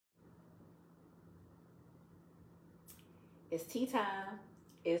It's tea time.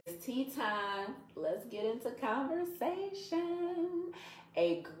 It's tea time. Let's get into conversation.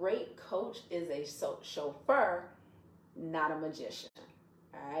 A great coach is a chauffeur, not a magician.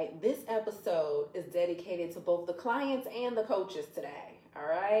 All right. This episode is dedicated to both the clients and the coaches today. All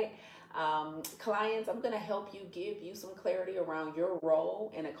right. Clients, I'm going to help you give you some clarity around your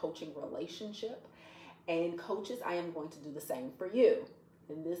role in a coaching relationship. And coaches, I am going to do the same for you.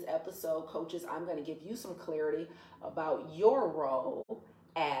 In this episode, coaches, I'm going to give you some clarity about your role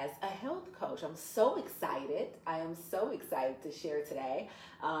as a health coach. I'm so excited. I am so excited to share today.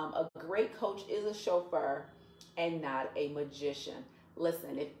 A great coach is a chauffeur and not a magician.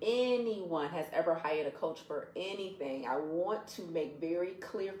 Listen, if anyone has ever hired a coach for anything, I want to make very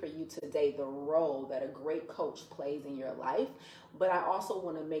clear for you today the role that a great coach plays in your life. But I also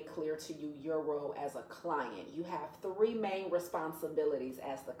want to make clear to you your role as a client. You have three main responsibilities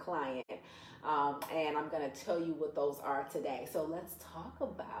as the client. And I'm going to tell you what those are today. So let's talk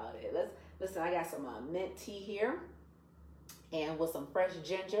about it. Listen, I got some mint tea here and with some fresh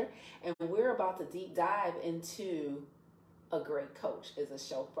ginger. And we're about to deep dive into a great coach is a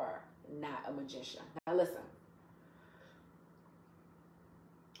chauffeur, not a magician. Now listen,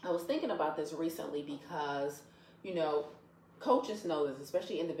 I was thinking about this recently because, coaches know this,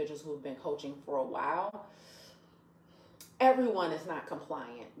 especially individuals who have been coaching for a while. Everyone is not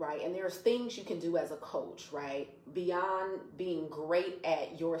compliant, right? And there's things you can do as a coach, right? Beyond being great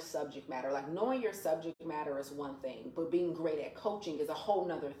at your subject matter. Like knowing your subject matter is one thing, but being great at coaching is a whole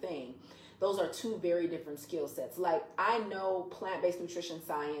nother thing. Those are two very different skill sets. Like I know plant-based nutrition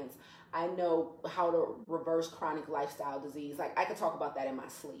science. I know how to reverse chronic lifestyle disease. Like I could talk about that in my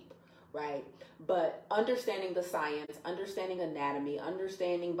sleep, right? But understanding the science, understanding anatomy,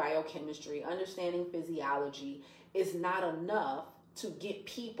 understanding biochemistry, understanding physiology is not enough to get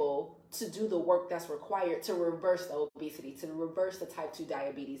people to do the work that's required to reverse the obesity, to reverse the type 2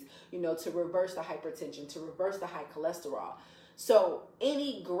 diabetes, to reverse the hypertension, to reverse the high cholesterol. So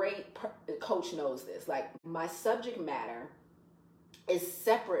any great coach knows this. Like my subject matter is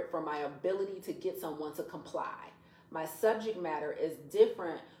separate from my ability to get someone to comply. My subject matter is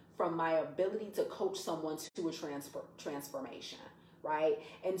different from my ability to coach someone to a transformation, right?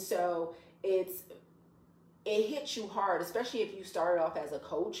 And so it hits you hard, especially if you started off as a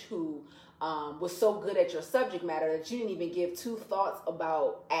coach who was so good at your subject matter that you didn't even give two thoughts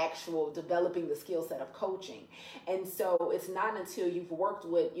about actual developing the skill set of coaching. And so it's not until you've worked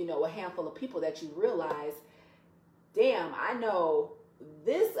with, a handful of people that you realize, damn, I know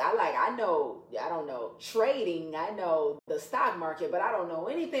this, I don't know trading, I know the stock market, but I don't know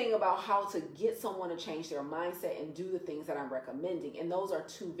anything about how to get someone to change their mindset and do the things that I'm recommending. And those are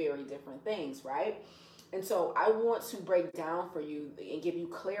two very different things, right? And so I want to break down for you and give you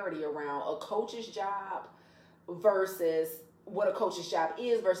clarity around a coach's job versus what a coach's job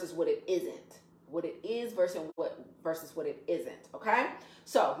is versus what it isn't. What it is versus what it isn't. Okay?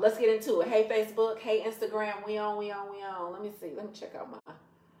 So let's get into it. Hey Facebook, hey Instagram, we on. Let me see. Let me check out my.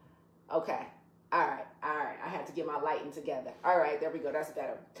 Okay. All right. I had to get my lighting together. All right, there we go. That's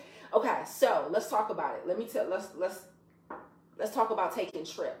better. Okay, so let's talk about it. Let's talk about taking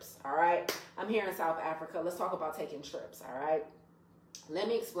trips, all right? I'm here in South Africa. Let's talk about taking trips, all right? Let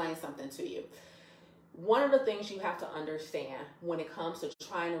me explain something to you. One of the things you have to understand when it comes to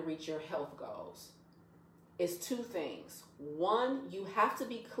trying to reach your health goals is two things. One, you have to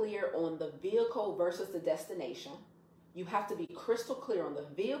be clear on the vehicle versus the destination. You have to be crystal clear on the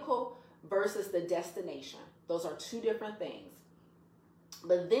vehicle versus the destination. Those are two different things.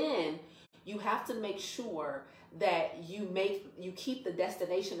 But then you have to make sure that you keep the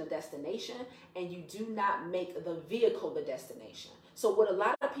destination a destination and you do not make the vehicle the destination. So what a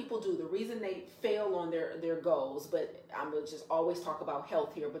lot of people do, the reason they fail on their goals, but I'm going to just always talk about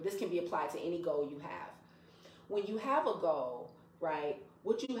health here, but this can be applied to any goal you have. When you have a goal, right,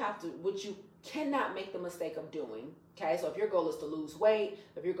 what you cannot make the mistake of doing, okay? So if your goal is to lose weight,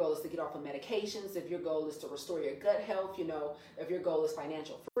 if your goal is to get off of medications, if your goal is to restore your gut health, if your goal is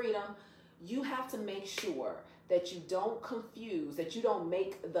financial freedom, you have to make sure that you don't confuse, that you don't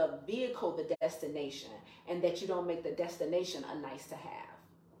make the vehicle the destination, and that you don't make the destination a nice to have.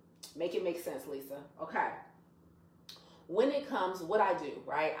 Make it make sense, Lisa. Okay. When it comes, what I do,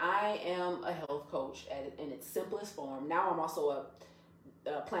 right? I am a health coach in its simplest form. Now I'm also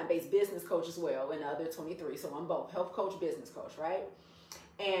a plant-based business coach as well in the other 23. So I'm both health coach, business coach, right?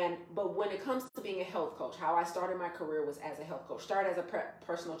 But when it comes to being a health coach, how I started my career was as a health coach. Started as a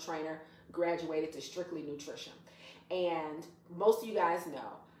personal trainer, graduated to strictly nutrition. And most of you guys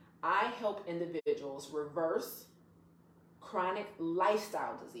know, I help individuals reverse chronic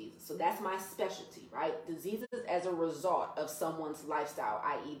lifestyle diseases. So that's my specialty, right? Diseases as a result of someone's lifestyle,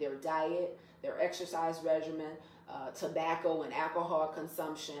 i.e. their diet, their exercise regimen, tobacco and alcohol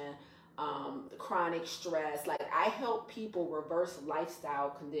consumption, chronic stress. Like, I help people reverse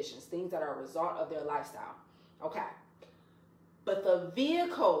lifestyle conditions, things that are a result of their lifestyle. Okay. But the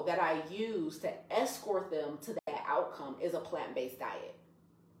vehicle that I use to escort them to that outcome is a plant-based diet.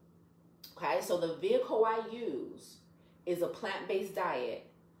 Okay, so the vehicle I use is a plant-based diet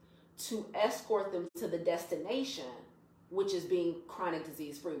to escort them to the destination, which is being chronic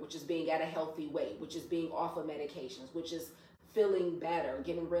disease-free, which is being at a healthy weight, which is being off of medications, which is feeling better,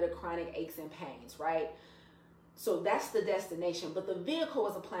 getting rid of chronic aches and pains, right? So that's the destination, but the vehicle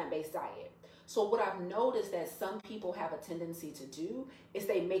is a plant-based diet. So what I've noticed that some people have a tendency to do is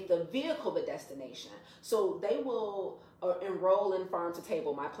they make the vehicle the destination. So they will enroll in Farm to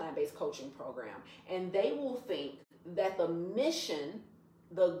Table, my plant-based coaching program, and they will think that the mission,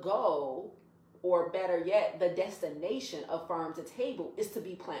 the goal, or better yet, the destination of Farm to Table is to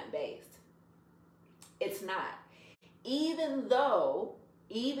be plant-based. It's not. Even though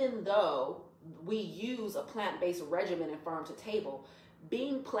we use a plant-based regimen in Farm to Table,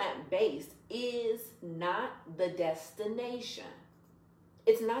 being plant-based is not the destination.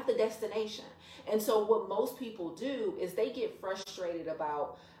 It's not the destination. And so what most people do is they get frustrated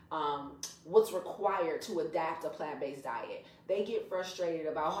about what's required to adapt a plant-based diet. They get frustrated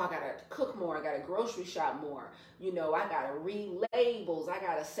about, oh, I gotta cook more, I gotta grocery shop more, you know, I gotta read labels, I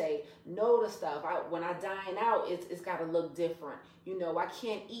gotta say no to stuff. When I dine out, it's gotta look different. You know, I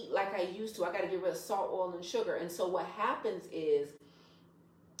can't eat like I used to. I gotta get rid of salt, oil, and sugar. And so what happens is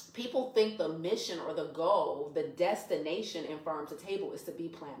people think the mission or the goal, the destination in Farm to Table is to be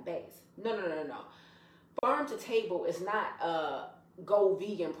plant-based. No. Farm to Table is not a go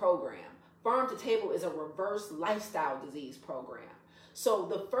vegan program. Farm to Table is a reverse lifestyle disease program. So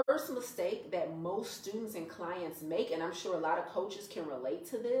the first mistake that most students and clients make, and I'm sure a lot of coaches can relate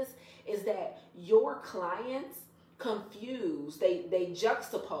to this, is that your clients confuse, they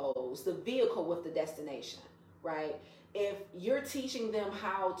juxtapose the vehicle with the destination, right? If you're teaching them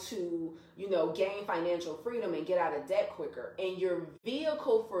how to, you know, gain financial freedom and get out of debt quicker, and your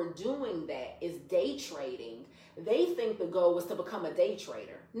vehicle for doing that is day trading, they think the goal is to become a day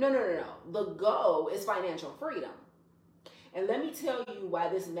trader. No. The goal is financial freedom. And let me tell you why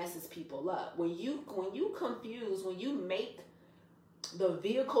this messes people up. When you confuse, when you make the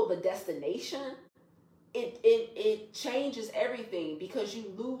vehicle the destination, it changes everything, because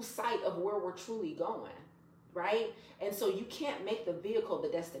you lose sight of where we're truly going, right? And so you can't make the vehicle the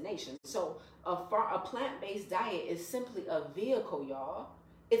destination. So a plant-based diet is simply a vehicle, y'all.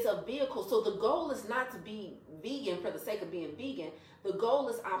 It's a vehicle. So the goal is not to be vegan for the sake of being vegan. The goal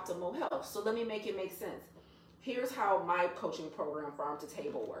is optimal health. So let me make it make sense. Here's how my coaching program, Farm to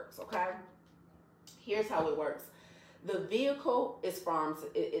Table, works, okay? Here's how it works. The vehicle is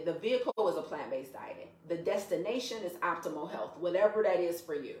the vehicle is a plant-based diet. The destination is optimal health, whatever that is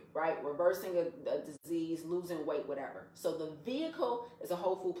for you, right? Reversing a disease, losing weight, whatever. So the vehicle is a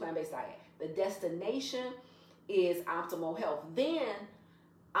whole food plant-based diet. The destination is optimal health. Then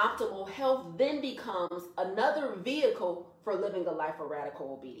optimal health then becomes another vehicle for living a life of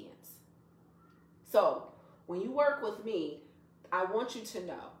radical obedience. So when you work with me, I want you to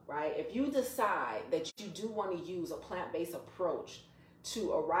know, right? If you decide that you do want to use a plant-based approach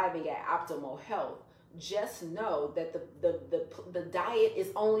to arriving at optimal health, just know that the diet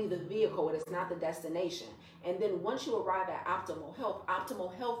is only the vehicle. It is not the destination. And then once you arrive at optimal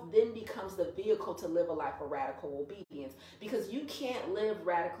health then becomes the vehicle to live a life of radical obedience. Because you can't live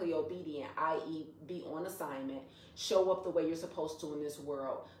radically obedient, i.e. be on assignment, show up the way you're supposed to in this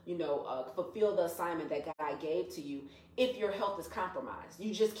world, you know, fulfill the assignment that God gave to you, if your health is compromised.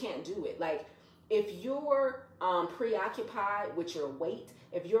 You just can't do it. Like, if you're preoccupied with your weight,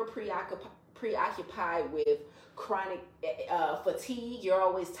 if you're preoccupied with chronic fatigue, you're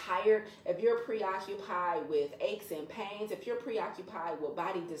always tired, if you're preoccupied with aches and pains, if you're preoccupied with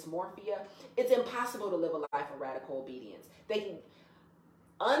body dysmorphia, it's impossible to live a life of radical obedience.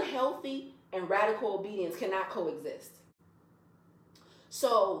 Unhealthy and radical obedience cannot coexist.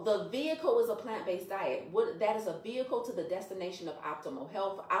 So the vehicle is a plant-based diet. That is a vehicle to the destination of optimal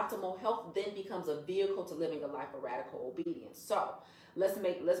health. Optimal health then becomes a vehicle to living a life of radical obedience. So let's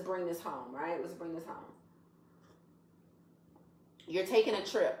bring this home, right? Let's bring this home. You're taking a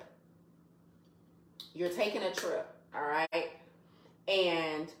trip. All right?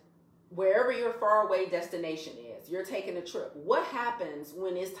 And wherever your faraway destination is, you're taking a trip. What happens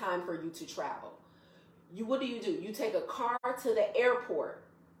when it's time for you to travel? What do? You take a car to the airport.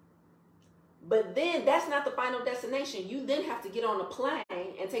 But then that's not the final destination. You then have to get on a plane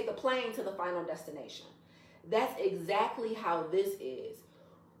and take the plane to the final destination. That's exactly how this is.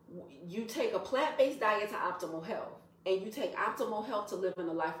 You take a plant-based diet to optimal health, and you take optimal health to living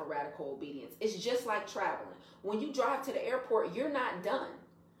a life of radical obedience. It's just like traveling. When you drive to the airport, you're not done.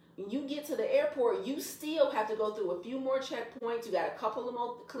 When you get to the airport, you still have to go through a few more checkpoints. You got a couple of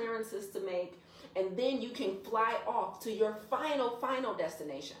more clearances to make, and then you can fly off to your final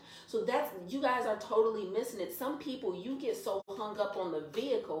destination. So that's, you guys are totally missing it. Some people, you get so hung up on the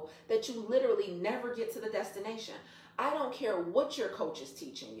vehicle that you literally never get to the destination. I don't care what your coach is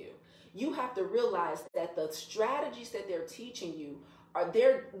teaching you. You have to realize that the strategies that they're teaching you are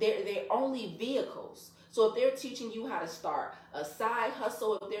they're only vehicles. So if they're teaching you how to start a side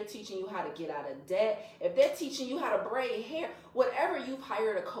hustle, if they're teaching you how to get out of debt, if they're teaching you how to braid hair, whatever you've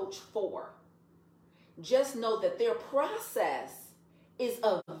hired a coach for, just know that their process is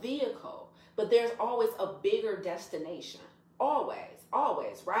a vehicle, but there's always a bigger destination.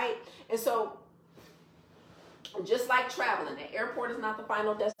 Always, right? And so just like traveling, the airport is not the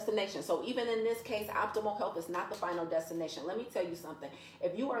final destination. So even in this case, optimal health is not the final destination. Let me tell you something.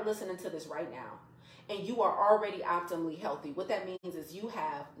 If you are listening to this right now and you are already optimally healthy, what that means is you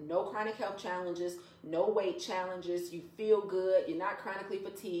have no chronic health challenges, no weight challenges, you feel good, you're not chronically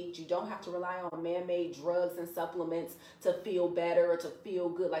fatigued, you don't have to rely on man-made drugs and supplements to feel better or to feel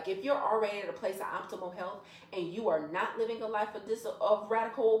good. Like if you're already at a place of optimal health and you are not living a life of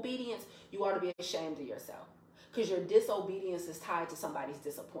radical obedience, you ought to be ashamed of yourself, because your disobedience is tied to somebody's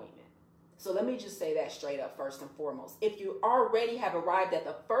disappointment. So let me just say that straight up first and foremost. If you already have arrived at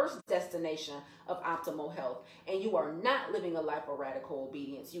the first destination of optimal health and you are not living a life of radical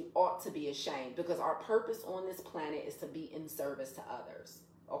obedience, you ought to be ashamed, because our purpose on this planet is to be in service to others.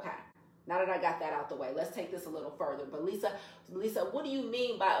 Okay. Now that I got that out the way, let's take this a little further. But Lisa, what do you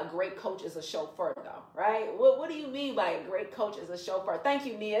mean by a great coach is a chauffeur, though, right? What do you mean by a great coach is a chauffeur? Thank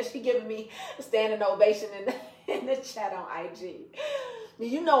you, Nia. She giving me a standing ovation in the chat on IG.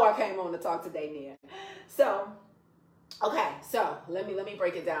 You know I came on to talk today, Nia. So, okay, so let me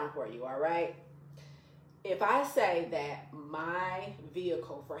break it down for you, all right? If I say that my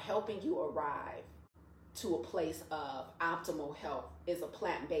vehicle for helping you arrive to a place of optimal health is a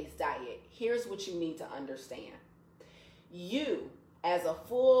plant-based diet, here's what you need to understand. You, as a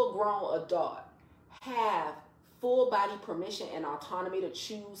full-grown adult, have full body permission and autonomy to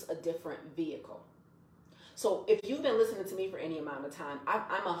choose a different vehicle. So if you've been listening to me for any amount of time,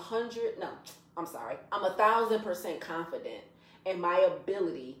 I'm 1,000% confident in my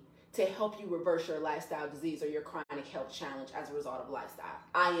ability to help you reverse your lifestyle disease or your chronic health challenge as a result of lifestyle.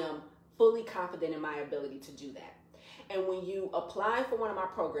 I am fully confident in my ability to do that. And when you apply for one of my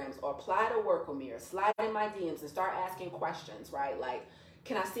programs or apply to work with me or slide in my DMs and start asking questions, right? Like,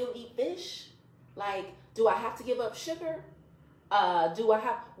 can I still eat fish? Like, do I have to give up sugar?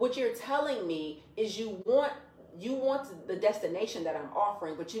 What you're telling me is you want the destination that I'm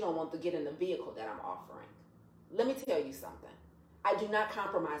offering, but you don't want to get in the vehicle that I'm offering. Let me tell you something. I do not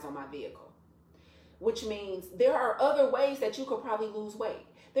compromise on my vehicle, which means there are other ways that you could probably lose weight.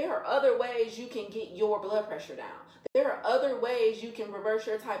 There are other ways you can get your blood pressure down. There are other ways you can reverse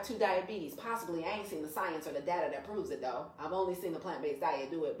your type 2 diabetes. Possibly, I ain't seen the science or the data that proves it though. I've only seen the plant-based diet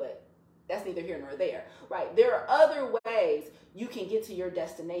do it, but that's neither here nor there, right? There are other ways you can get to your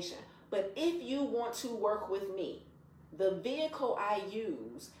destination. But if you want to work with me, the vehicle I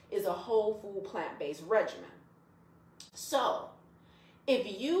use is a whole food plant-based regimen. So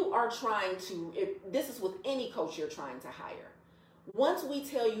if you are if this is with any coach you're trying to hire, once we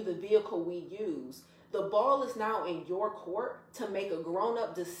tell you the vehicle we use, the ball is now in your court to make a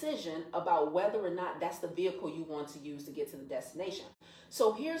grown-up decision about whether or not that's the vehicle you want to use to get to the destination.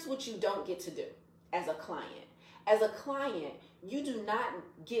 So here's what you don't get to do as a client. As a client, you do not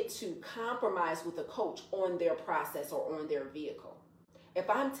get to compromise with a coach on their process or on their vehicle. If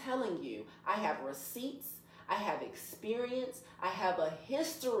I'm telling you I have receipts, I have experience, I have a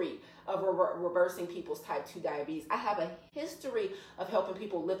history of reversing people's type 2 diabetes. I have a history of helping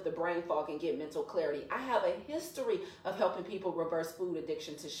people lift the brain fog and get mental clarity. I have a history of helping people reverse food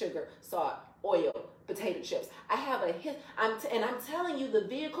addiction to sugar, salt, oil, potato chips. I'm telling you the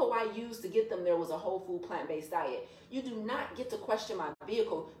vehicle I used to get them there was a whole food plant-based diet. You do not get to question my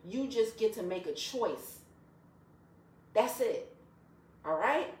vehicle. You just get to make a choice. That's it. All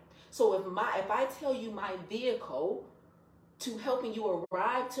right? So if I tell you my vehicle to helping you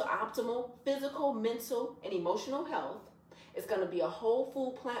arrive to optimal physical, mental, and emotional health is going to be a whole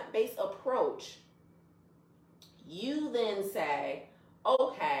food plant-based approach, you then say,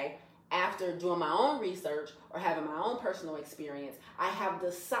 okay, after doing my own research or having my own personal experience, I have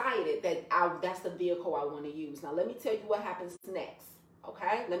decided that that's the vehicle I want to use. Now, let me tell you what happens next.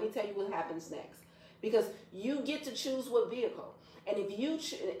 Okay? Let me tell you what happens next. Because you get to choose what vehicle. And if you,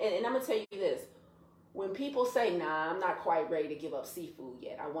 and I'm going to tell you this. When people say, nah, I'm not quite ready to give up seafood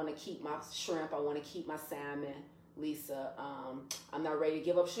yet. I want to keep my shrimp. I want to keep my salmon. Lisa, I'm not ready to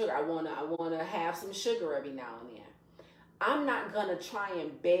give up sugar. I want to have some sugar every now and then. I'm not going to try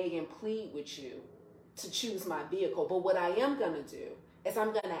and beg and plead with you to choose my vehicle. But what I am going to do is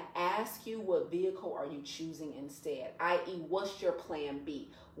I'm going to ask you, what vehicle are you choosing instead? I.e., what's your plan B?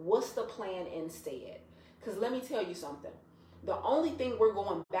 What's the plan instead? Because let me tell you something. The only thing we're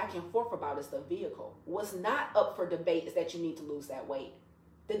going back and forth about is the vehicle. What's not up for debate is that you need to lose that weight.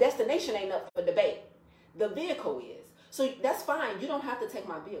 The destination ain't up for debate. The vehicle is. So that's fine. You don't have to take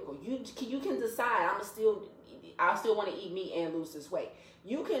my vehicle. You can decide I still want to eat meat and lose this weight.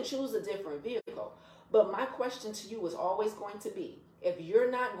 You can choose a different vehicle. But my question to you is always going to be, if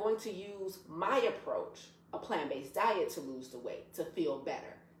you're not going to use my approach, a plant-based diet, to lose the weight, to feel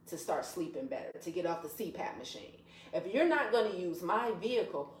better, to start sleeping better, to get off the CPAP machine, if you're not going to use my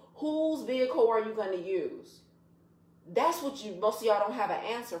vehicle, whose vehicle are you going to use? That's what most of y'all don't have an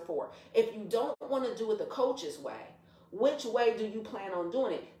answer for. If you don't want to do it the coach's way, which way do you plan on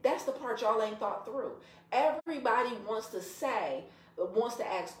doing it? That's the part y'all ain't thought through. Everybody wants to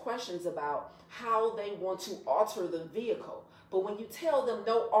ask questions about how they want to alter the vehicle. But when you tell them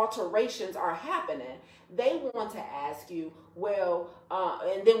no alterations are happening, they want to ask you,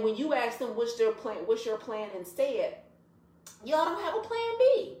 and then when you ask them what's your plan instead, y'all don't have a plan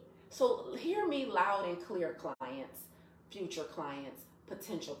B. So hear me loud and clear, clients, future clients,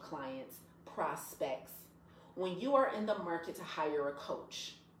 potential clients, prospects. When you are in the market to hire a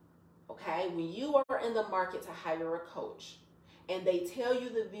coach, okay? When you are in the market to hire a coach and they tell you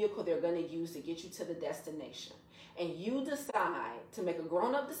the vehicle they're going to use to get you to the destination, and you decide to make a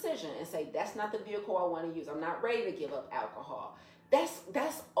grown-up decision and say, that's not the vehicle I want to use. I'm not ready to give up alcohol. That's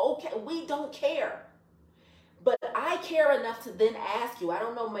okay. We don't care. But I care enough to then ask you. I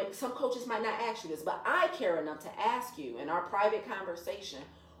don't know, some coaches might not ask you this, but I care enough to ask you in our private conversation,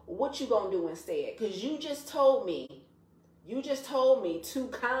 what you gonna do instead? Because you just told me 2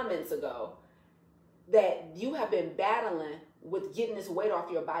 comments ago that you have been battling with getting this weight off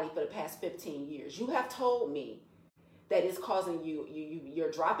your body for the past 15 years. You have told me that it's causing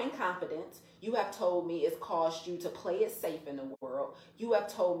you're dropping confidence. You have told me it's caused you to play it safe in the world. You have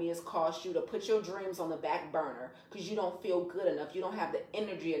told me it's caused you to put your dreams on the back burner because you don't feel good enough. You don't have the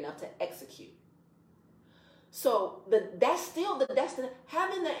energy enough to execute. So that's still the destination.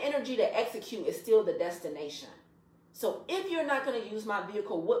 Having the energy to execute is still the destination. So if you're not going to use my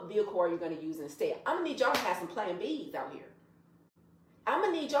vehicle, what vehicle are you going to use instead? I'm going to need y'all to have some plan Bs out here. I'm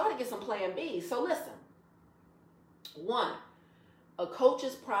going to need y'all to get some plan Bs. So listen. 1, a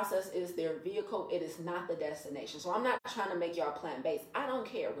coach's process is their vehicle. It is not the destination. So I'm not trying to make y'all plant-based. I don't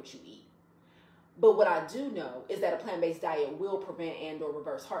care what you eat. But what I do know is that a plant-based diet will prevent and or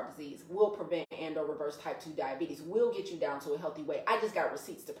reverse heart disease, will prevent and or reverse type 2 diabetes, will get you down to a healthy weight. I just got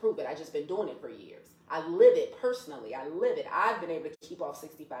receipts to prove it. I just been doing it for years. I live it personally. I live it. I've been able to keep off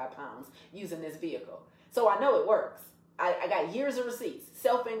 65 pounds using this vehicle. So I know it works. I got years of receipts,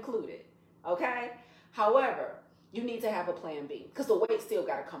 self-included. Okay? However, you need to have a plan B because the weight still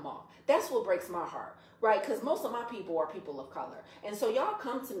got to come off. That's what breaks my heart, right? Because most of my people are people of color. And so y'all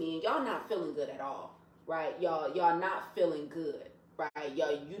come to me and y'all not feeling good at all, right? Y'all not feeling good, right?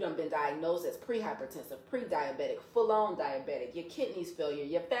 You done been diagnosed as pre-hypertensive, pre-diabetic, full-on diabetic, your kidneys failure,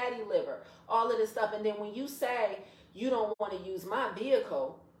 your fatty liver, all of this stuff. And then when you say you don't want to use my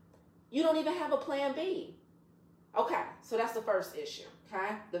vehicle, you don't even have a plan B. Okay, so that's the first issue,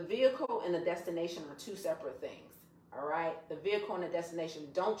 okay? The vehicle and the destination are 2 separate things. All right, the vehicle and the destination,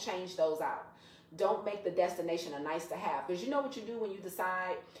 don't change those out. Don't make the destination a nice to have. Because you know what you do when you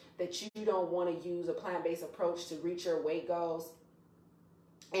decide that you don't want to use a plant-based approach to reach your weight goals?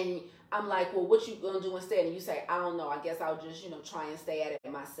 And I'm like, well, what you going to do instead? And you say, I don't know. I guess I'll just, try and stay at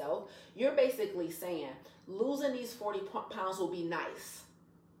it myself. You're basically saying losing these 40 pounds will be nice.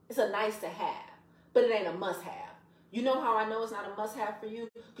 It's a nice to have, but it ain't a must have. You know how I know it's not a must have for you?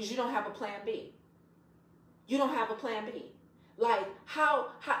 Because you don't have a plan B. You don't have a plan B. Like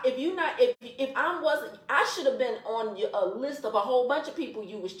if I should have been on a list of a whole bunch of people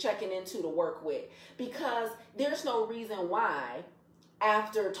you was checking into to work with, because there's no reason why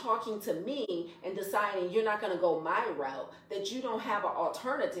after talking to me and deciding you're not going to go my route that you don't have an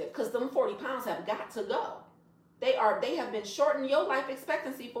alternative, because them 40 pounds have got to go. They have been shortening your life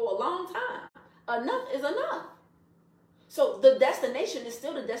expectancy for a long time. Enough is enough. So the destination is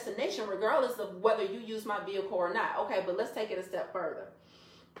still the destination regardless of whether you use my vehicle or not. Okay, but let's take it a step further.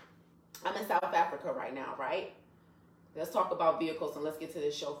 I'm in South Africa right now, right? Let's talk about vehicles and let's get to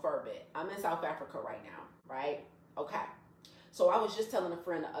this chauffeur bit. I'm in South Africa right now, right? Okay. So I was just telling a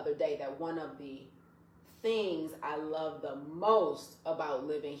friend the other day that one of the things I love the most about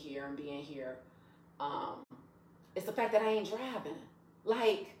living here and being here is the fact that I ain't driving.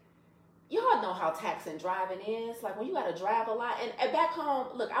 Like, y'all know how taxing driving is. Like when you gotta drive a lot. And back home,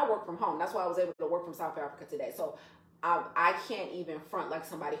 look, I work from home. That's why I was able to work from South Africa today. So I can't even front like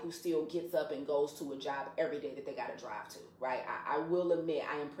somebody who still gets up and goes to a job every day that they gotta drive to, right? I will admit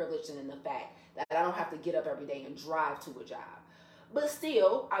I am privileged in the fact that I don't have to get up every day and drive to a job. But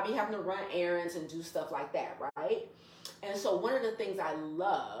still, I be having to run errands and do stuff like that, right? And so one of the things I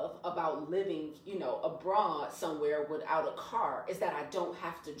love about living, abroad somewhere without a car is that I don't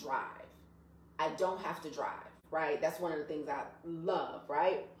have to drive. I don't have to drive, right? That's one of the things I love,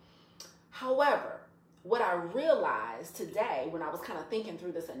 right? However, what I realized today when I was kind of thinking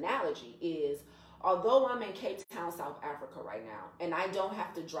through this analogy is, although I'm in Cape Town, South Africa right now, and I don't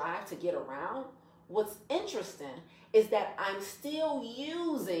have to drive to get around, what's interesting is that I'm still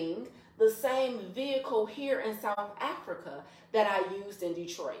using the same vehicle here in South Africa that I used in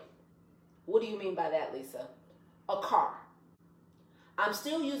Detroit. What do you mean by that, Lisa? A car. I'm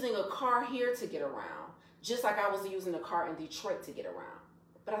still using a car here to get around, just like I was using a car in Detroit to get around.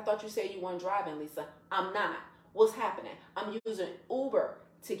 But I thought you said you weren't driving, Lisa. I'm not. What's happening? I'm using Uber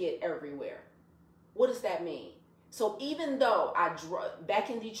to get everywhere. What does that mean? So even though back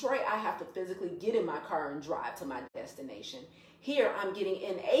in Detroit, I have to physically get in my car and drive to my destination. Here, I'm getting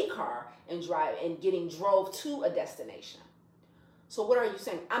in a car and drive and getting drove to a destination. So what are you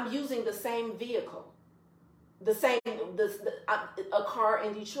saying? I'm using the same vehicle. A car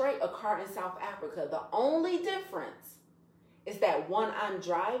in Detroit, a car in South Africa. The only difference is that one I'm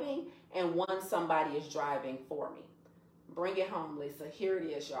driving and one somebody is driving for me. Bring it home, Lisa. Here it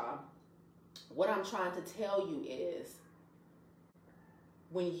is, y'all. What I'm trying to tell you is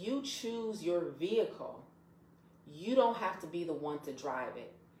when you choose your vehicle, you don't have to be the one to drive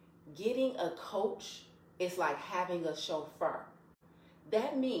it. Getting a coach is like having a chauffeur.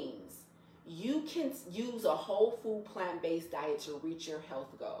 That means you can use a whole food plant-based diet to reach your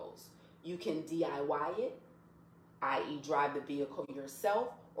health goals. You can DIY it, i.e. drive the vehicle yourself,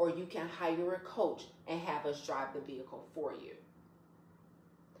 or you can hire a coach and have us drive the vehicle for you.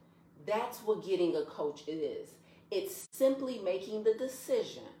 That's what getting a coach is. It's simply making the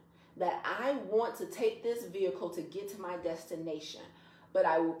decision that I want to take this vehicle to get to my destination, but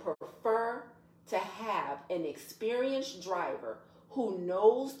I would prefer to have an experienced driver who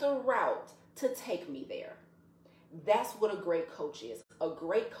knows the route to take me there. That's what a great coach is. A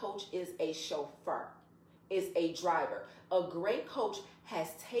great coach is a chauffeur, is a driver. A great coach has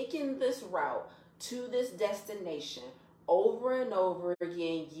taken this route to this destination over and over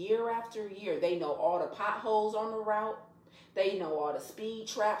again, year after year. They know all the potholes on the route. They know all the speed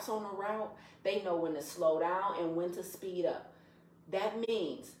traps on the route. They know when to slow down and when to speed up. That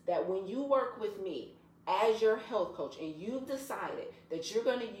means that when you work with me as your health coach and you've decided that you're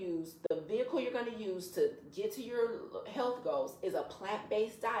going to use the vehicle you're going to use to get to your health goals is a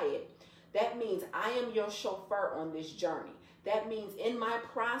plant-based diet, that means I am your chauffeur on this journey. That means in my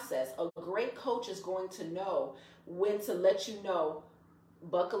process, a great coach is going to know when to let you know,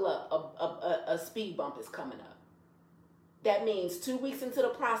 buckle up, a speed bump is coming up. That means 2 weeks into the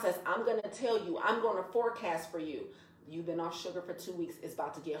process, I'm going to tell you, I'm going to forecast for you. You've been off sugar for 2 weeks. It's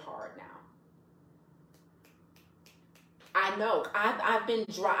about to get hard now. I know. I've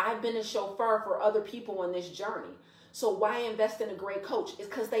been a chauffeur for other people on this journey. So why invest in a great coach? It's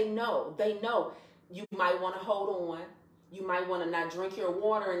because they know you might want to hold on. You might want to not drink your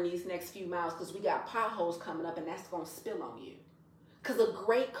water in these next few miles because we got potholes coming up and that's going to spill on you. Because a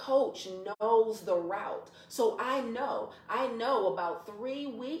great coach knows the route. So I know about 4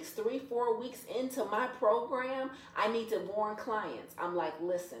 weeks into my program, I need to warn clients. I'm like,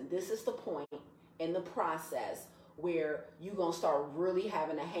 listen, this is the point in the process where you're going to start really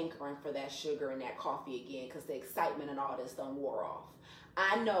having a hankering for that sugar and that coffee again because the excitement and all this done wore off.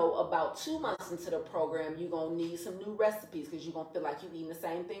 I know about 2 months into the program, you're going to need some new recipes because you're going to feel like you're eating the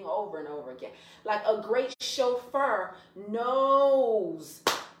same thing over and over again. Like a great chauffeur knows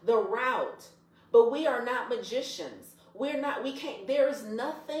the route, but we are not magicians. There's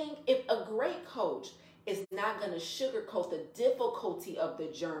nothing, if a great coach is not going to sugarcoat the difficulty of the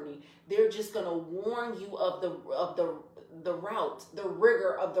journey. They're just going to warn you of the route, the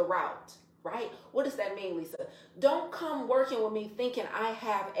rigor of the route. Right? What does that mean, Lisa? Don't come working with me thinking I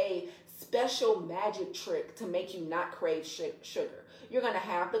have a special magic trick to make you not crave sugar. You're going to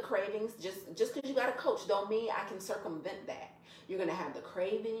have the cravings. Just because you got a coach don't mean I can circumvent that. You're going to have the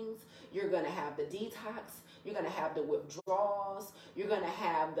cravings. You're going to have the detox. You're going to have the withdrawals. You're going to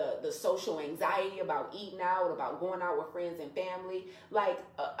have the social anxiety about eating out, about going out with friends and family. Like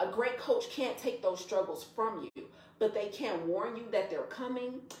a great coach can't take those struggles from you, but they can warn you that they're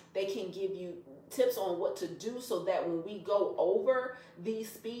coming. They can give you tips on what to do so that when we go over these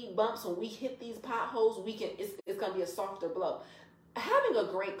speed bumps, when we hit these potholes, it's going to be a softer blow. Having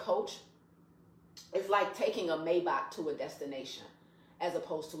a great coach is like taking a Maybach to a destination as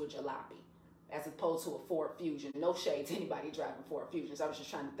opposed to a jalopy, as opposed to a Ford Fusion. No shade to anybody driving Ford Fusions. I was just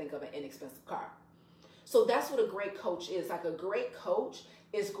trying to think of an inexpensive car. So that's what a great coach is. Like a great coach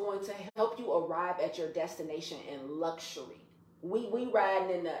is going to help you arrive at your destination in luxury. We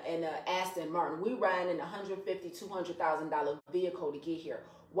riding in the Aston Martin. We riding in a $150,000, $200,000 vehicle to get here.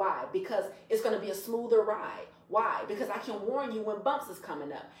 Why? Because it's going to be a smoother ride. Why? Because I can warn you when bumps is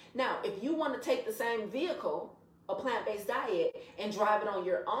coming up. Now, if you want to take the same vehicle, a plant-based diet, and drive it on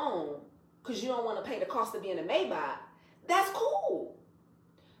your own because you don't want to pay the cost of being a Maybach, that's cool.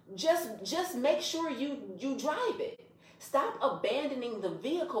 Just make sure you drive it. Stop abandoning the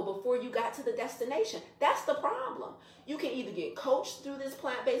vehicle before you got to the destination. That's the problem. You can either get coached through this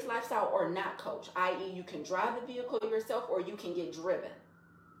plant-based lifestyle or not coached, i.e. you can drive the vehicle yourself or you can get driven.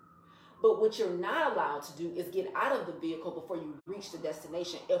 But what you're not allowed to do is get out of the vehicle before you reach the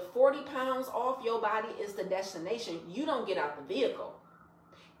destination. If 40 pounds off your body is the destination, you don't get out the vehicle.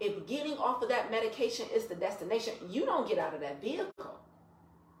 If getting off of that medication is the destination, you don't get out of that vehicle.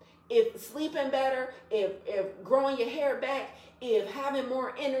 If sleeping better, if growing your hair back, if having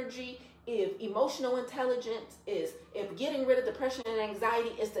more energy, if emotional intelligence if getting rid of depression and anxiety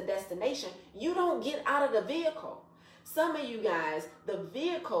is the destination, you don't get out of the vehicle. Some of you guys, the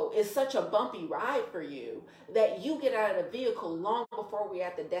vehicle is such a bumpy ride for you that you get out of the vehicle long before we're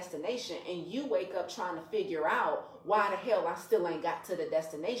at the destination and you wake up trying to figure out why the hell I still ain't got to the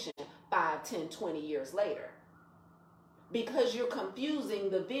destination 5, 10, 20 years later. Because you're confusing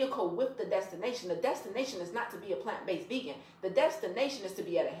the vehicle with the destination. The destination is not to be a plant-based vegan. The destination is to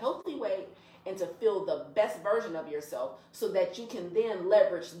be at a healthy weight and to feel the best version of yourself so that you can then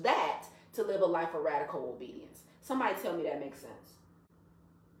leverage that to live a life of radical obedience. Somebody tell me that makes sense.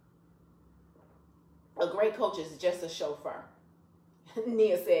 A great coach is just a chauffeur.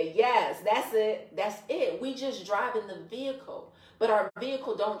 Nia said, yes, that's it. That's it. We just drive in the vehicle, but our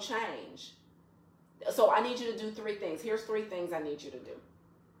vehicle don't change. So I need you to do 3 things. Here's 3 things I need you to do.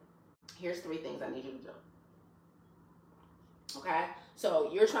 Here's 3 things I need you to do. Okay? So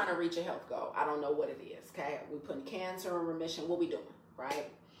you're trying to reach a health goal. I don't know what it is. Okay? We putting cancer in remission. What we doing?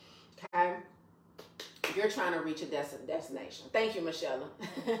 Right? Okay? You're trying to reach a destination. Thank you, Michelle.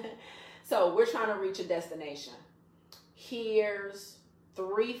 So we're trying to reach a destination. Here's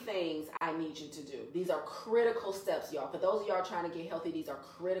 3 things I need you to do. These are critical steps, y'all. For those of y'all trying to get healthy, these are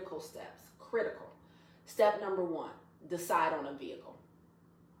critical steps. Critical. Step number 1, decide on a vehicle.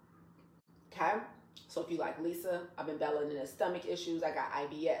 Okay? So if you like, Lisa, I've been battling in stomach issues. I got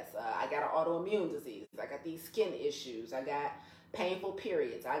IBS. I got an autoimmune disease. I got these skin issues. I got painful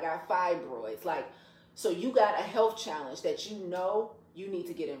periods. I got fibroids. So you got a health challenge that you know you need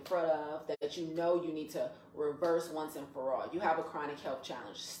to get in front of, that you know you need to reverse once and for all. You have a chronic health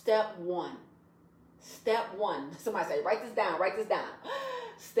challenge. Step 1. Somebody say, write this down.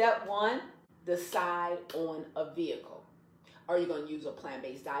 Step 1, decide on a vehicle. Are you going to use a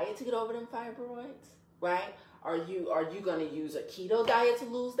plant-based diet to get over them fibroids? Right? Are you going to use a keto diet to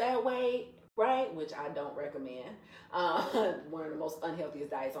lose that weight? Right? Which I don't recommend. One of the most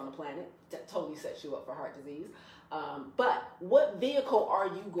unhealthiest diets on the planet. That totally sets you up for heart disease. But what vehicle are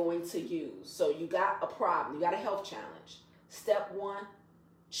you going to use? So you got a problem. You got a health challenge. Step 1,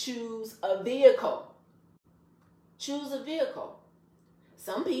 choose a vehicle. Choose a vehicle.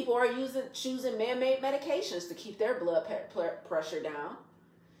 Some people are choosing man-made medications to keep their blood pressure down.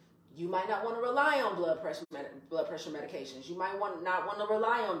 You might not want to rely on blood pressure medications. You might not want to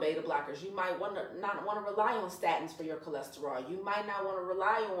rely on beta blockers. You might not want to rely on statins for your cholesterol. You might not want to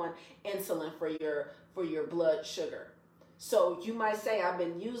rely on insulin for your blood sugar. So you might say, I've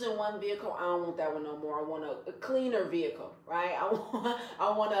been using one vehicle. I don't want that one no more. I want a cleaner vehicle, right?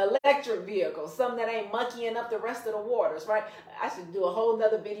 I want an electric vehicle, something that ain't monkeying up the rest of the waters, right? I should do a whole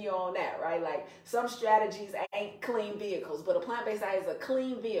nother video on that, right? Like some strategies ain't clean vehicles, but a plant-based diet is a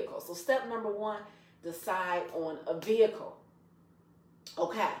clean vehicle. So step number 1, decide on a vehicle.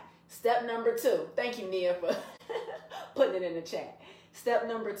 Okay. Step number 2. Thank you, Nia, for putting it in the chat. Step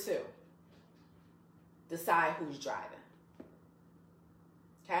number 2, decide who's driving.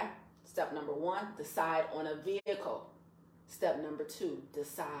 Okay? Step number 1, decide on a vehicle. Step number 2,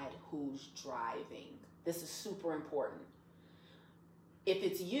 decide who's driving. This is super important. If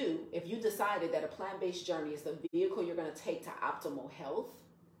it's you, if you decided that a plant-based journey is the vehicle you're going to take to optimal health,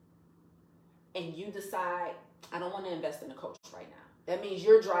 and you decide, I don't want to invest in a coach right now, that means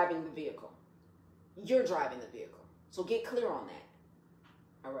you're driving the vehicle. You're driving the vehicle. So get clear on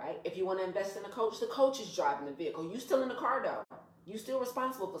that. All right? If you want to invest in a coach, the coach is driving the vehicle. You still in the car though. You still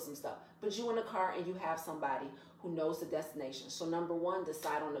responsible for some stuff. But you in the car and you have somebody who knows the destination. So number 1,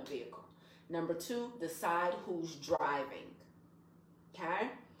 decide on the vehicle. Number 2, decide who's driving. Okay?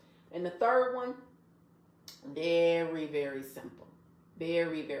 And the third one, very, very simple.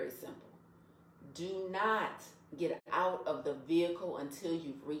 Very, very simple. Do not get out of the vehicle until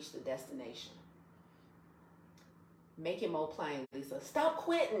you've reached the destination. Make it more plain, Lisa. Stop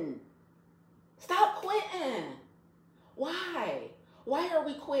quitting. Stop quitting. Why? Why are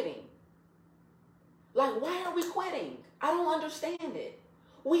we quitting? Like, why are we quitting? I don't understand it.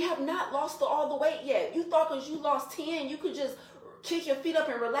 We have not lost all the weight yet. You thought because you lost 10, you could just kick your feet up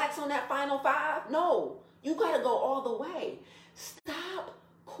and relax on that final 5? No, you got to go all the way. Stop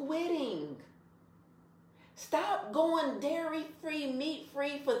quitting. Stop going dairy-free,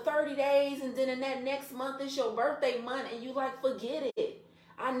 meat-free for 30 days, and then in that next month it's your birthday month, and you like, forget it.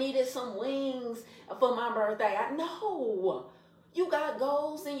 I needed some wings for my birthday. No. You got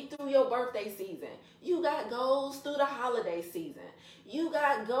goals through your birthday season. You got goals through the holiday season. You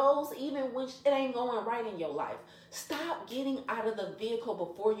got goals even when it ain't going right in your life. Stop getting out of the vehicle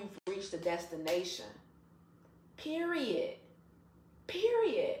before you've reached the destination. Period.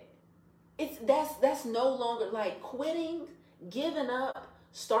 Period. That's no longer like quitting, giving up,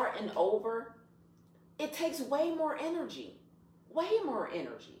 starting over. It takes way more energy. Way more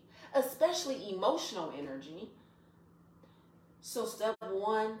energy. Especially emotional energy. So step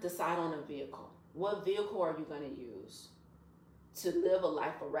 1, decide on a vehicle. What vehicle are you going to use to live a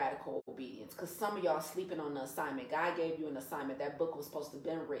life of radical obedience? Because some of y'all sleeping on the assignment. God gave you an assignment. That book was supposed to have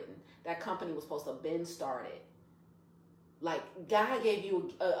been written. That company was supposed to have been started. Like, God gave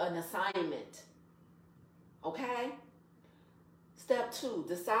you an assignment. Okay? Step 2,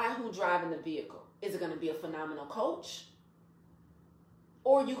 decide who's driving the vehicle. Is it going to be a phenomenal coach?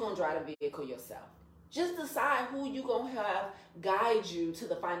 Or are you going to drive the vehicle yourself? Just decide who you going to have guide you to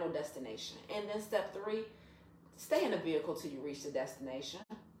the final destination. And then step 3, stay in the vehicle till you reach the destination.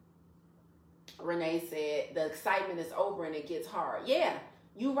 Renee said, the excitement is over and it gets hard. Yeah,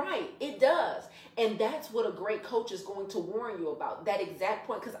 you're right. It does. And that's what a great coach is going to warn you about. That exact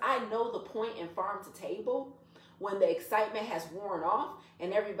point. Because I know the point in farm to table when the excitement has worn off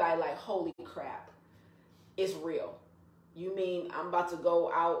and everybody like, holy crap, it's real. You mean I'm about to go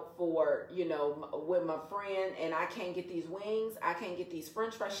out for, with my friend and I can't get these wings? I can't get these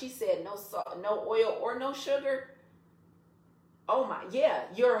french fries? She said no salt, no oil, or no sugar. Oh my, yeah,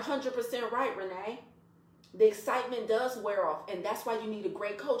 you're 100% right, Renee. The excitement does wear off. And that's why you need a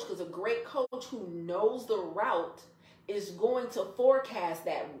great coach, because a great coach who knows the route is going to forecast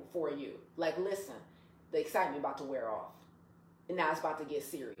that for you. Like, listen, the excitement about to wear off. And now it's about to get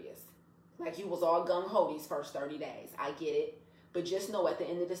serious. Like, you was all gung-ho these first 30 days. I get it. But just know at the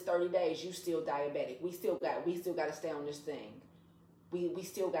end of this 30 days, you still diabetic. We still got to stay on this thing. We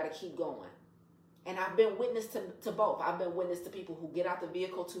still got to keep going. And I've been witness to both. I've been witness to people who get out the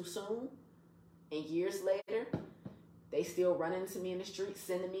vehicle too soon. And years later, they still run into me in the street,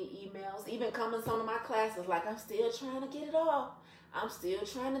 sending me emails, even coming to some of my classes like, I'm still trying to get it off. I'm still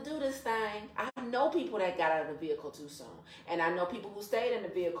trying to do this thing. I know people that got out of the vehicle too soon. And I know people who stayed in the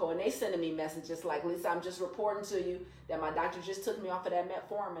vehicle and they sending me messages like, Lisa, I'm just reporting to you that my doctor just took me off of that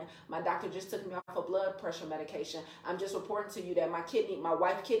metformin. My doctor just took me off of blood pressure medication. I'm just reporting to you that my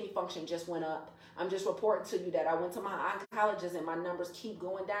wife's kidney function just went up. I'm just reporting to you that I went to my oncologist and my numbers keep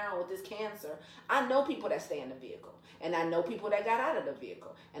going down with this cancer. I know people that stay in the vehicle. And I know people that got out of the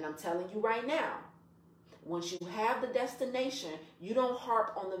vehicle. And I'm telling you right now, once you have the destination, you don't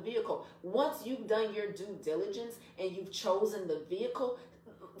harp on the vehicle. Once you've done your due diligence and you've chosen the vehicle,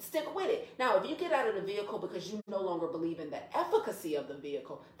 stick with it. Now, if you get out of the vehicle because you no longer believe in the efficacy of the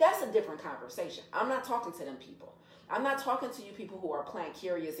vehicle, that's a different conversation. I'm not talking to them people. I'm not talking to you people who are plant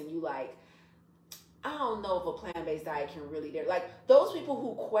curious and you like, I don't know if a plant-based diet can really do. Like, those people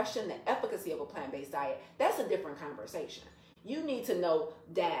who question the efficacy of a plant-based diet, that's a different conversation. You need to know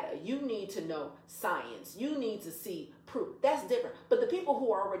data. You need to know science. You need to see proof. That's different. But the people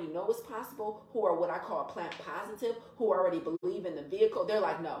who already know it's possible, who are what I call plant positive, who already believe in the vehicle, they're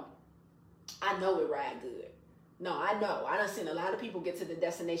like, no, I know it ride good. No, I know. I done seen a lot of people get to the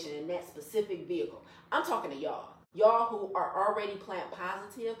destination in that specific vehicle. I'm talking to y'all. Y'all who are already plant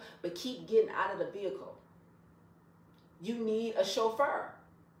positive but keep getting out of the vehicle. You need a chauffeur.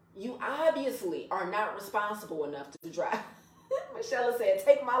 You obviously are not responsible enough to drive. Michelle said,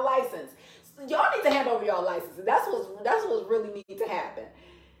 take my license. So y'all need to hand over y'all licenses. That's what's really need to happen.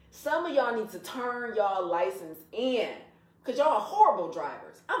 Some of y'all need to turn y'all license in because y'all are horrible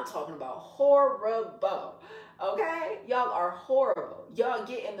drivers. I'm talking about horrible. Okay? Y'all are horrible. Y'all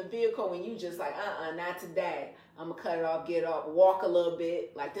get in the vehicle when you just like, not today. I'm going to cut it off, get up, walk a little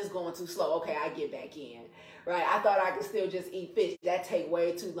bit. Like, this going too slow. Okay, I get back in. Right? I thought I could still just eat fish. That take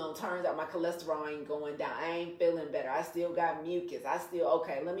way too long. Turns out my cholesterol ain't going down. I ain't feeling better. I still got mucus.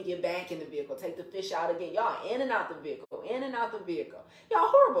 Okay, let me get back in the vehicle. Take the fish out again. Y'all in and out the vehicle. In and out the vehicle. Y'all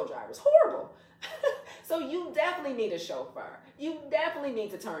horrible drivers. Horrible. So you definitely need a chauffeur. You definitely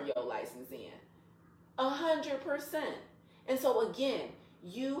need to turn your license in. 100%. And so again,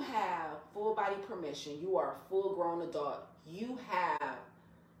 you have full body permission. You are a full grown adult. You have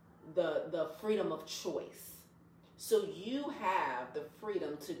the freedom of choice. So you have the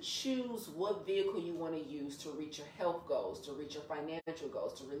freedom to choose what vehicle you want to use to reach your health goals, to reach your financial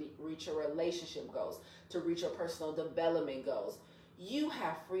goals, to really reach your relationship goals, to reach your personal development goals. You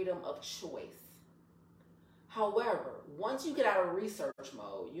have freedom of choice. However, once you get out of research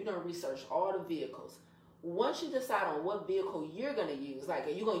mode, you done research all the vehicles. Once you decide on what vehicle you're going to use, like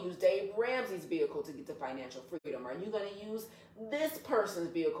are you going to use Dave Ramsey's vehicle to get to financial freedom? Are you going to use this person's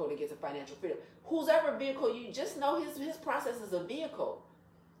vehicle to get to financial freedom? Whoever vehicle you just know his process is a vehicle.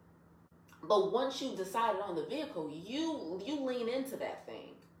 But once you've decided on the vehicle, you lean into that thing.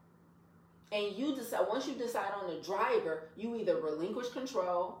 And you decide, once you decide on the driver, you either relinquish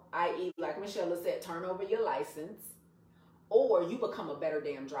control, i.e., like Michelle said, turn over your license, or you become a better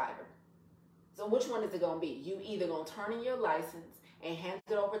damn driver. So which one is it going to be? You either going to turn in your license and hand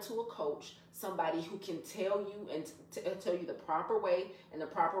it over to a coach, somebody who can tell you and tell you the proper way and the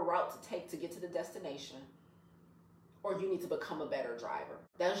proper route to take to get to the destination, or you need to become a better driver.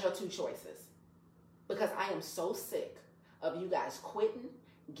 Those are your two choices. Because I am so sick of you guys quitting,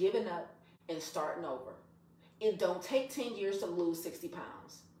 giving up, and starting over. It don't take 10 years to lose 60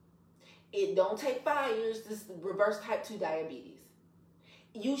 pounds. It don't take 5 years to reverse type 2 diabetes.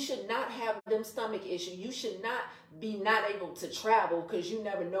 You should not have them stomach issues. You should not be not able to travel because you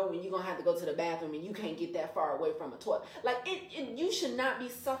never know when you're going to have to go to the bathroom and you can't get that far away from a toilet. Like, you should not be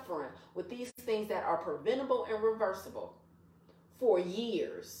suffering with these things that are preventable and reversible for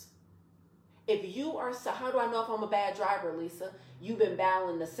years. If you are, so how do I know if I'm a bad driver, Lisa? You've been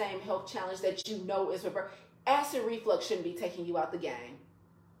battling the same health challenge that you know is reversible. Acid reflux shouldn't be taking you out the game.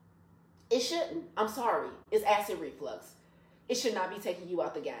 It shouldn't. I'm sorry. It's acid reflux. It should not be taking you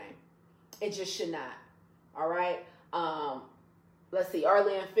out the game. It just should not. All right. Let's see.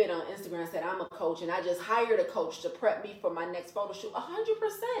 Arlene Fit on Instagram said, I'm a coach and I just hired a coach to prep me for my next photo shoot.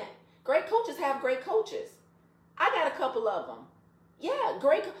 100%. Great coaches have great coaches. I got a couple of them. Yeah,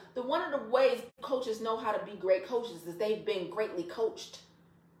 great. One of the ways coaches know how to be great coaches is they've been greatly coached.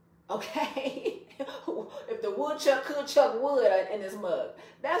 Okay? If the woodchuck could chuck wood in his mug.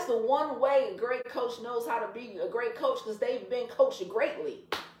 That's the one way a great coach knows how to be a great coach, because they've been coached greatly.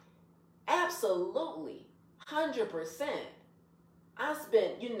 Absolutely. 100%. I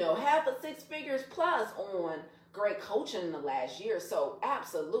spent, half of 6 figures plus on great coaching in the last year. So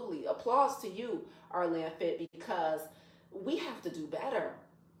absolutely. Applause to you, Arlene Fit, because we have to do better.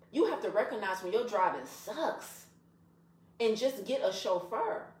 You have to recognize when your driving sucks and just get a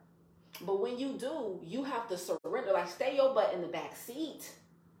chauffeur. But when you do, you have to surrender. Like, stay your butt in the back seat.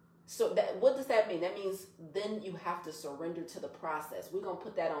 So what does that mean? That means then you have to surrender to the process. We're going to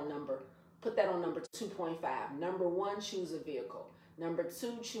put that on number 2.5. Number 1, choose a vehicle. Number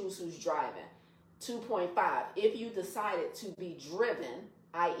 2, choose who's driving. 2.5, if you decided to be driven,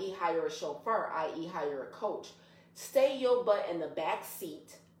 i.e. hire a chauffeur, i.e. hire a coach, stay your butt in the back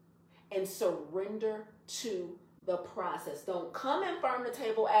seat and surrender to the process. Don't come in front of the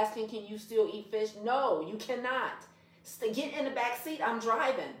table asking, can you still eat fish? No, you cannot. Get in the back seat. I'm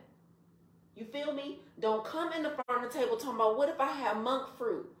driving. You feel me? Don't come in the front of the table talking about, what if I have monk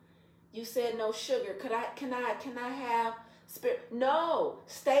fruit? You said no sugar. Can I have spirit? No,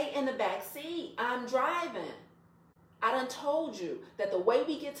 stay in the back seat. I'm driving. I done told you that the way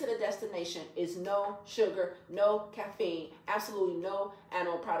we get to the destination is no sugar, no caffeine, absolutely no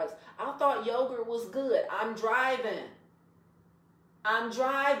animal products. I thought yogurt was good. I'm driving.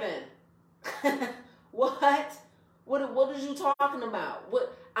 What? What is you talking about?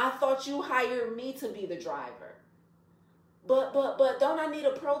 What? I thought you hired me to be the driver. But don't I need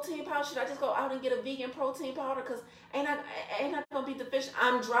a protein powder? Should I just go out and get a vegan protein powder? Because ain't I gonna be deficient?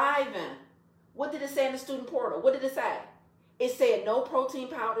 I'm driving. What did it say in the student portal? What did it say? It said no protein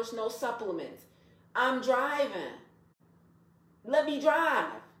powders, no supplements. I'm driving. Let me drive.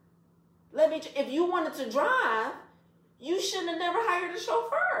 If you wanted to drive, you shouldn't have never hired a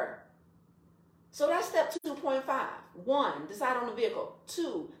chauffeur. So that's step 2.5. 1, decide on the vehicle.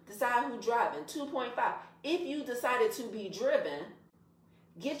 2, decide who's driving. 2.5, if you decided to be driven,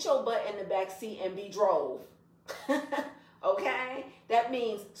 get your butt in the back seat and be drove. Okay? That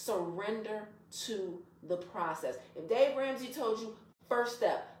means surrender to the process. If Dave Ramsey told you, first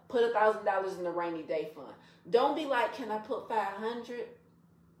step, put $1,000 in the rainy day fund. Don't be like, can I put 500?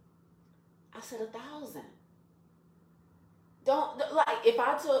 I said 1,000. Don't, like,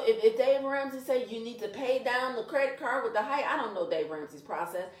 if Dave Ramsey said you need to pay down the credit card with the I don't know Dave Ramsey's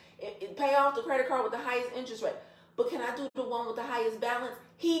process. Pay off the credit card with the highest interest rate. But can I do the one with the highest balance?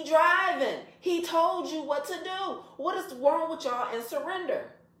 He driving. He told you what to do. What is wrong with y'all? And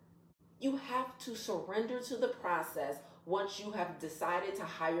surrender. You have to surrender to the process once you have decided to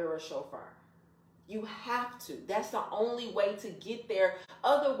hire a chauffeur. You have to. That's the only way to get there.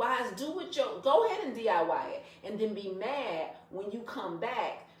 Otherwise, go ahead and DIY it. And then be mad when you come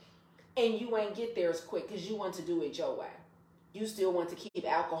back and you ain't get there as quick because you want to do it your way. You still want to keep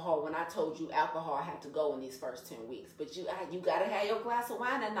alcohol when I told you alcohol had to go in these first 10 weeks. But you got to have your glass of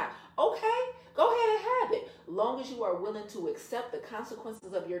wine at night. Okay, go ahead and have it. Long as you are willing to accept the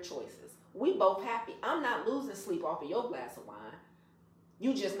consequences of your choices. We both happy. I'm not losing sleep off of your glass of wine.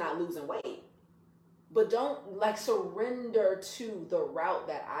 You just not losing weight. But don't surrender to the route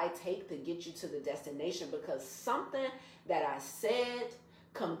that I take to get you to the destination because something that I said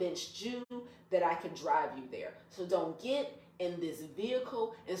convinced you that I could drive you there. So don't get in this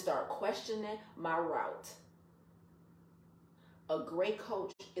vehicle and start questioning my route. A great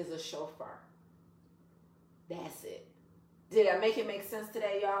coach is a chauffeur. That's it. Did I make it make sense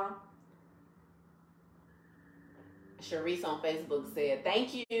today, y'all? Sharice on Facebook said,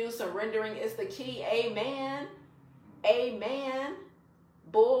 thank you. Surrendering is the key. Amen. Amen.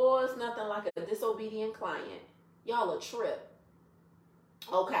 Boys, nothing like a disobedient client. Y'all a trip.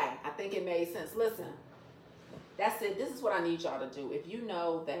 Okay, I think it made sense. Listen, that's it. This is what I need y'all to do. If you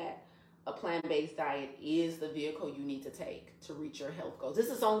know that a plant-based diet is the vehicle you need to take to reach your health goals. This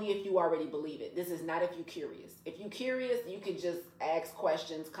is only if you already believe it. This is not if you're curious. If you're curious, you can just ask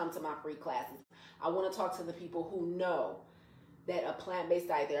questions, come to my free classes. I want to talk to the people who know that a plant-based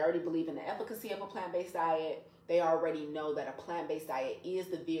diet, they already believe in the efficacy of a plant-based diet. They already know that a plant-based diet is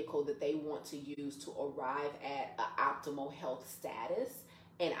the vehicle that they want to use to arrive at an optimal health status.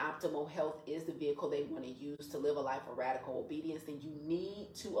 And optimal health is the vehicle they want to use to live a life of radical obedience. Then you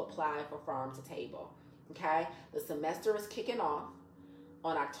need to apply for Farm to Table. Okay? The semester is kicking off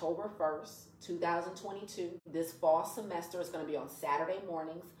on October 1st, 2022. This fall semester is going to be on Saturday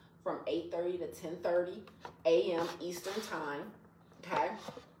mornings from 8:30 to 10:30 a.m. Eastern Time. Okay?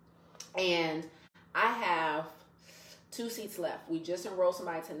 And I have 2 seats left. We just enrolled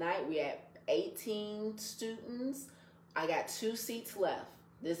somebody tonight. We had 18 students. I got 2 seats left.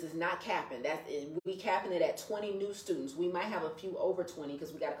 This is not capping. We capping it at 20 new students. We might have a few over 20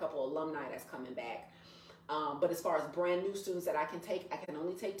 because we got a couple alumni that's coming back. But as far as brand new students that I can take, I can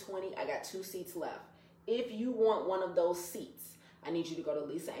only take 20. I got 2 seats left. If you want one of those seats, I need you to go to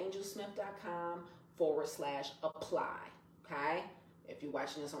lisaangelsmith.com/apply. Okay? If you're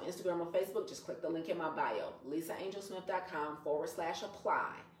watching this on Instagram or Facebook, just click the link in my bio,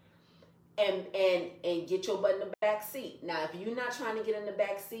 lisaangelsmith.com/apply. And get your butt in the back seat. Now, if you're not trying to get in the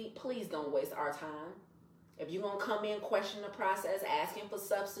back seat, please don't waste our time. If you're gonna come in, question the process, asking for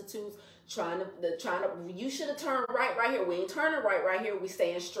substitutes, you should have turned right here. We ain't turning right here. We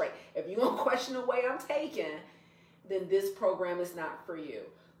staying straight. If you're gonna question the way I'm taking, then this program is not for you.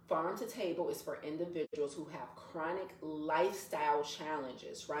 Farm to Table is for individuals who have chronic lifestyle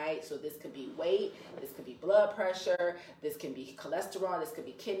challenges, right? So this could be weight, this could be blood pressure, this can be cholesterol, this could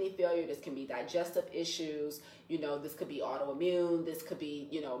be kidney failure, this can be digestive issues, this could be autoimmune, this could be,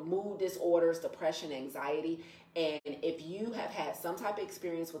 mood disorders, depression, anxiety. And if you have had some type of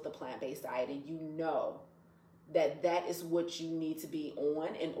experience with the plant-based diet and you know that is what you need to be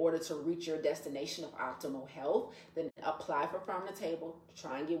on in order to reach your destination of optimal health, then apply for Farm to Table.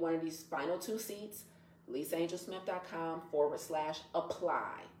 Try and get one of these final 2 seats,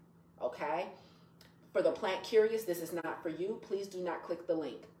 lisaangelsmith.com/apply. Okay? For the plant curious, this is not for you. Please do not click the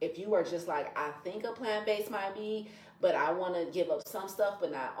link. If you are just like, I think a plant-based might be, but I want to give up some stuff,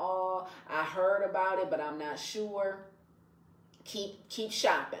 but not all. I heard about it, but I'm not sure. Keep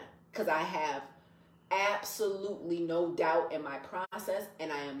shopping, because I have absolutely no doubt in my process,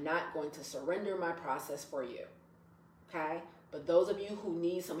 and I am not going to surrender my process for you. Okay? But those of you who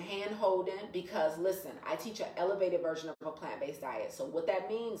need some hand holding, because listen, I teach an elevated version of a plant-based diet. So what that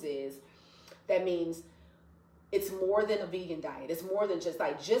means is, that means it's more than a vegan diet. It's more than just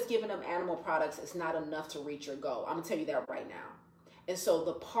giving them animal products is not enough to reach your goal. I'm gonna tell you that right now. And so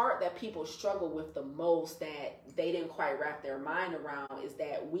the part that people struggle with the most, that they didn't quite wrap their mind around, is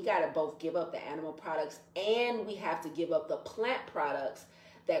that we got to both give up the animal products and we have to give up the plant products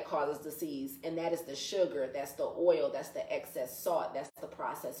that causes disease. And that is the sugar, that's the oil, that's the excess salt, that's the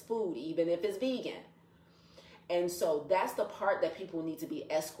processed food, even if it's vegan. And so that's the part that people need to be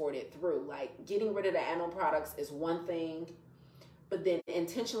escorted through. Like, getting rid of the animal products is one thing, but then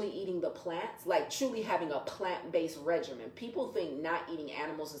intentionally eating the plants, like truly having a plant-based regimen. People think not eating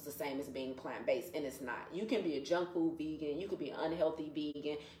animals is the same as being plant-based, and it's not. You can be a junk food vegan, you could be an unhealthy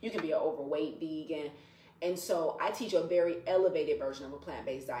vegan, you can be an overweight vegan. And so I teach a very elevated version of a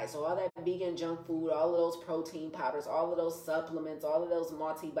plant-based diet. So all that vegan junk food, all of those protein powders, all of those supplements, all of those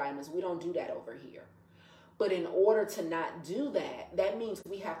multivitamins, we don't do that over here. But in order to not do that, that means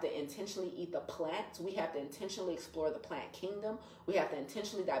we have to intentionally eat the plants. We have to intentionally explore the plant kingdom. We have to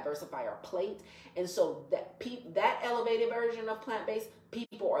intentionally diversify our plate. And so that elevated version of plant-based,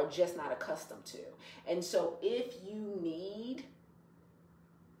 people are just not accustomed to. And so if you need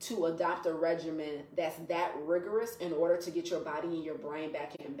to adopt a regimen that's that rigorous in order to get your body and your brain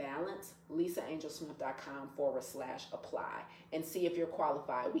back in balance, lisaangelsmith.com/apply and see if you're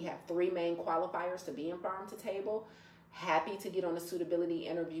qualified. We have 3 main qualifiers to be in Farm to Table. Happy to get on a suitability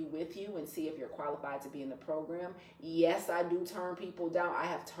interview with you and see if you're qualified to be in the program. Yes, I do turn people down. I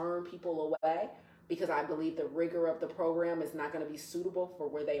have turned people away because I believe the rigor of the program is not going to be suitable for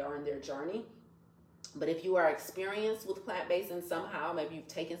where they are in their journey. But if you are experienced with plant-based and somehow, maybe you've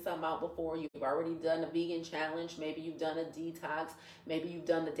taken something out before, you've already done a vegan challenge, maybe you've done a detox, maybe you've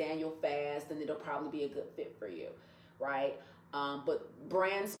done the Daniel fast, then it'll probably be a good fit for you, right? But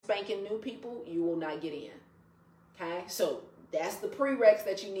brand spanking new people, you will not get in, okay? So that's the prereqs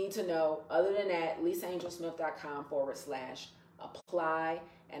that you need to know. Other than that, lisaangelsmith.com/apply.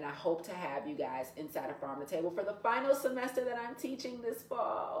 And I hope to have you guys inside of Farm to Table for the final semester that I'm teaching this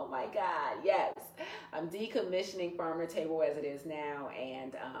fall. Oh my God, yes. I'm decommissioning Farm to Table as it is now.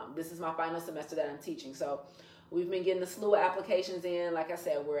 And this is my final semester that I'm teaching. So we've been getting a slew of applications in. Like I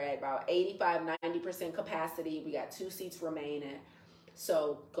said, we're at about 85-90% capacity. We got 2 seats remaining.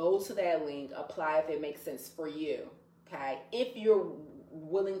 So go to that link, apply if it makes sense for you, okay? If you're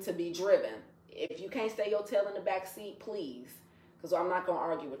willing to be driven. If you can't stay your tail in the back seat, please. Because I'm not going to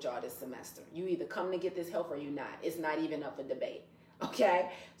argue with y'all this semester. You either come to get this help or you not. It's not even up for debate. Okay?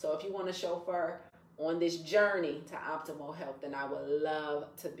 So if you want a chauffeur on this journey to optimal health, then I would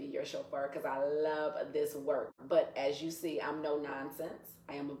love to be your chauffeur because I love this work. But as you see, I'm no nonsense.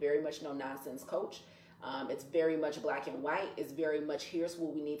 I am a very much no nonsense coach. It's very much black and white. It's very much here's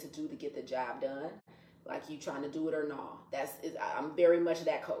what we need to do to get the job done. Like you trying to do it or not. I'm very much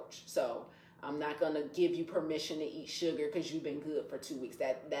that coach. So I'm not going to give you permission to eat sugar because you've been good for 2 weeks.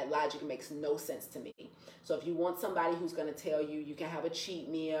 That logic makes no sense to me. So if you want somebody who's going to tell you you can have a cheat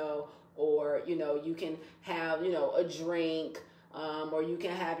meal, or, you can have, a drink, or you can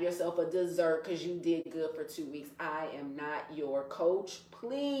have yourself a dessert because you did good for 2 weeks, I am not your coach.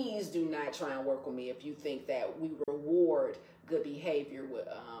 Please do not try and work with me if you think that we reward good behavior with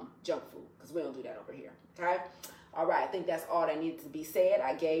junk food, because we don't do that over here, okay? All right, I think that's all that needed to be said.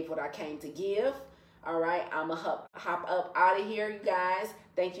 I gave what I came to give. All right, I'm going to hop up out of here, you guys.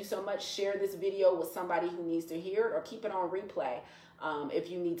 Thank you so much. Share this video with somebody who needs to hear it, or keep it on replay if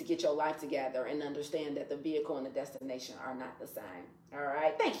you need to get your life together and understand that the vehicle and the destination are not the same. All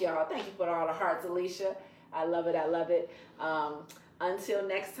right, thank y'all. Thank you for all the hearts, Alicia. I love it. I love it. Until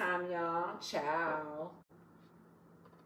next time, y'all. Ciao.